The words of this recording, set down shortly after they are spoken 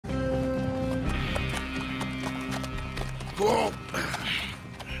Whoa.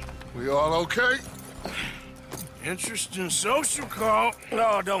 We all okay? Interesting social call.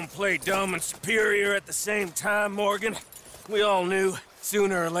 Oh, don't play dumb and superior at the same time, Morgan. We all knew,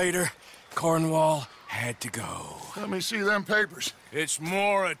 sooner or later, Cornwall had to go. Let me see them papers. It's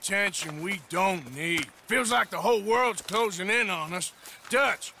more attention we don't need. Feels like the whole world's closing in on us.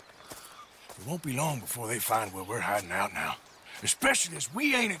 Dutch, it won't be long before they find where we're hiding out now. Especially as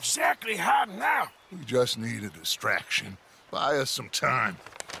we ain't exactly hiding out. We just need a distraction. Buy us some time.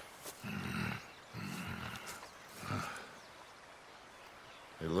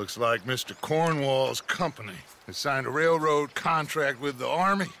 It looks like Mr. Cornwall's company has signed a railroad contract with the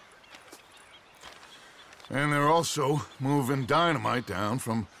Army. And they're also moving dynamite down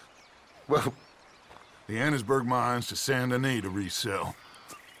from, well, the Annesburg mines to Saint Denis to resell.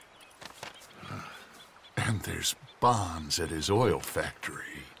 And there's bonds at his oil factory.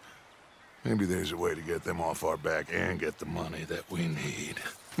 Maybe there's a way to get them off our back and get the money that we need.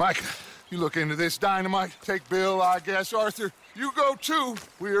 Micah, you look into this dynamite. Take Bill, I guess. Arthur, you go too.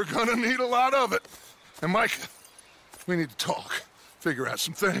 We are gonna need a lot of it. And Micah, we need to talk. Figure out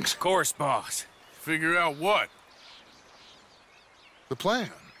some things. Of course, boss. Figure out what? The plan.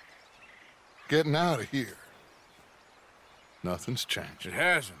 Getting out of here. Nothing's changed. It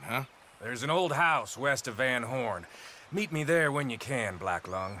hasn't, huh? There's an old house west of Van Horn. Meet me there when you can, Black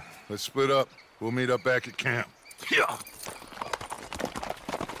Lung. Let's split up. We'll meet up back at camp. Yeah.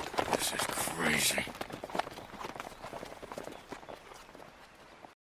 This is crazy.